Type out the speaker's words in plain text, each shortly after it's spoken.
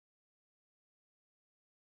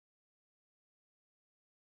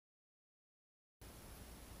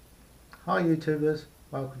Hi YouTubers,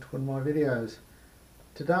 welcome to one of my videos.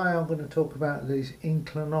 Today I'm going to talk about these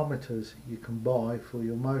inclinometers you can buy for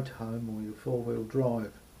your motorhome or your four-wheel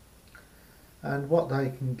drive. And what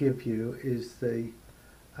they can give you is the,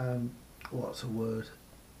 the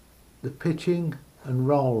pitching and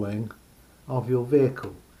rolling of your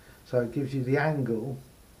vehicle. So it gives you the angle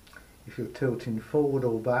if you're tilting forward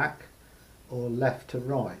or back or left to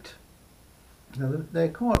right. Now they're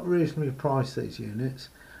quite reasonably priced, these units,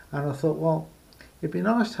 and I thought, well, it'd be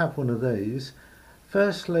nice to have one of these,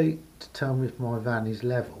 firstly to tell me if my van is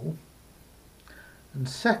level, and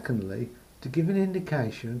secondly to give an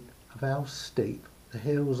indication of how steep the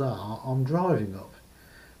hills are I'm driving up,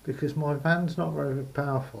 because my van's not very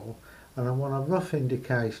powerful and I want a rough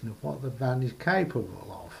indication of what the van is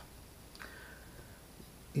capable of.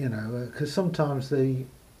 You know, because sometimes the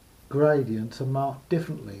gradients are marked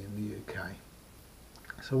differently in the UK.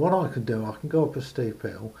 So what I can do, I can go up a steep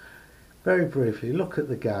hill, very briefly look at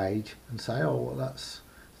the gauge and say, oh well, that's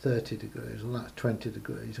 30 degrees or that's 20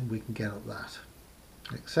 degrees and we can get up that,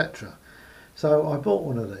 etc. So I bought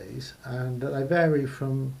one of these, and they vary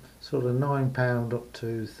from sort of £9 up to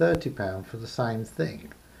 £30 for the same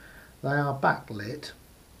thing. They are backlit.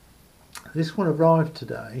 This one arrived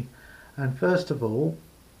today, and first of all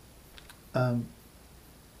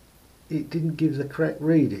it didn't give the correct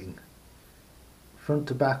reading, front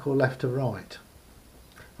to back or left to right.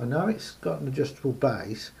 I know it's got an adjustable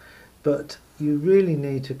base, but you really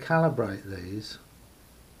need to calibrate these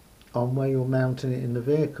on where you're mounting it in the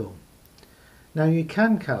vehicle. Now you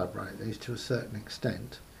can calibrate these to a certain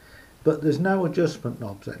extent, but there's no adjustment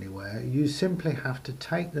knobs anywhere. You simply have to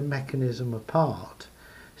take the mechanism apart,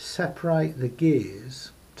 separate the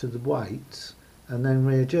gears to the weights and then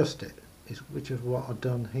readjust it, which is what I've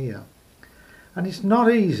done here. And it's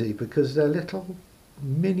not easy because they're little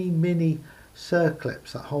mini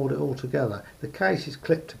circlips that hold it all together. The case is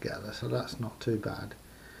clipped together, so that's not too bad.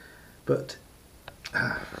 But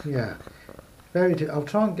yeah, I'll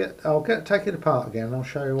take it apart again and I'll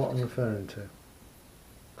show you what I'm referring to.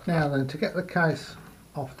 Now then, to get the case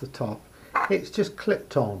off the top, it's just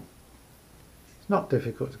clipped on. It's not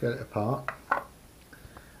difficult to get it apart.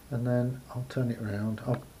 And then I'll turn it around.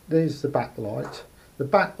 There's the backlight. The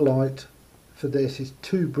backlight for this is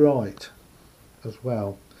too bright as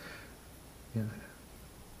well. You know.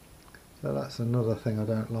 So that's another thing I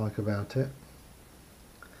don't like about it.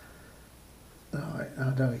 Right, I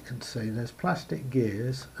know you can see there's plastic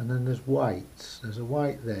gears and then there's weights. There's a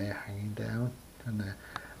weight there hanging down and there.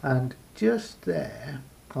 And just there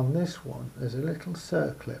on this one there's a little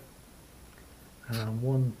circlip. And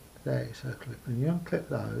one there circlip. And you unclip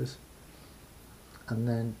those and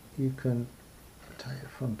then you can take the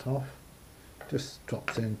front off. Just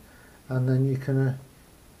drops in, and then you can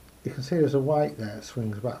see there's a weight there that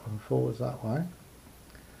swings backwards and forwards that way,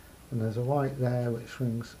 and there's a weight there which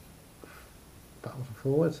swings backwards and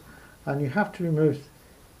forwards, and you have to remove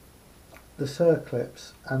the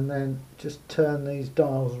circlips and then just turn these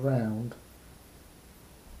dials around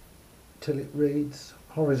till it reads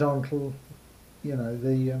horizontal, you know,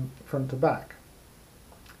 the front to back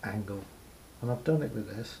angle, and I've done it with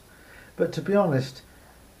this. But to be honest,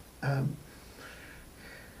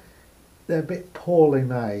 they're a bit poorly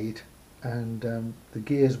made, and the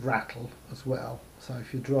gears rattle as well, so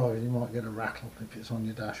if you're driving you might get a rattle if it's on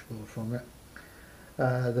your dashboard from it.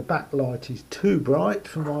 The backlight is too bright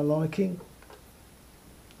for my liking,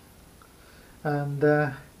 and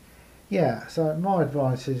yeah, so my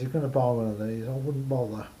advice is, you're going to buy one of these, I wouldn't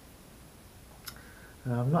bother.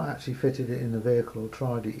 I've not actually fitted it in the vehicle or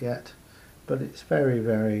tried it yet, but it's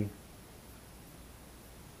very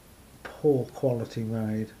poor quality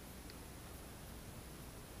made.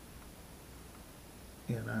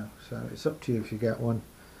 You know, so it's up to you if you get one.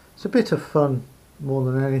 It's a bit of fun more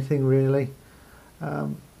than anything, really.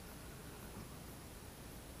 You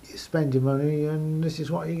spend your money and this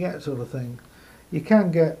is what you get, sort of thing. You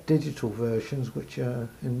can get digital versions which are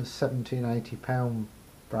in the £17–80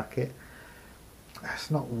 bracket.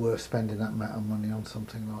 It's not worth spending that amount of money on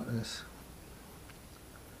something like this.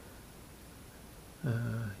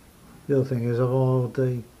 The other thing is I've oiled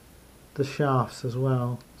the shafts as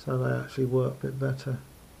well, so they actually work a bit better.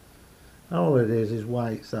 All it is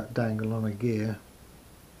weights that dangle on a gear,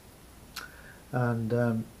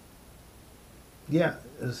 and yeah,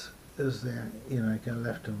 as the, you know, you go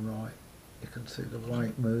left and right, you can see the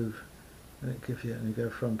weight move, and it gives you, and you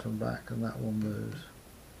go front and back, and that one moves.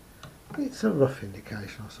 It's a rough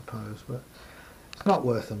indication, I suppose, but it's not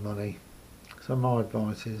worth the money. So my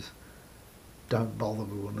advice is, don't bother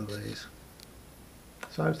with one of these.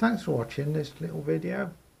 So thanks for watching this little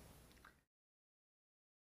video.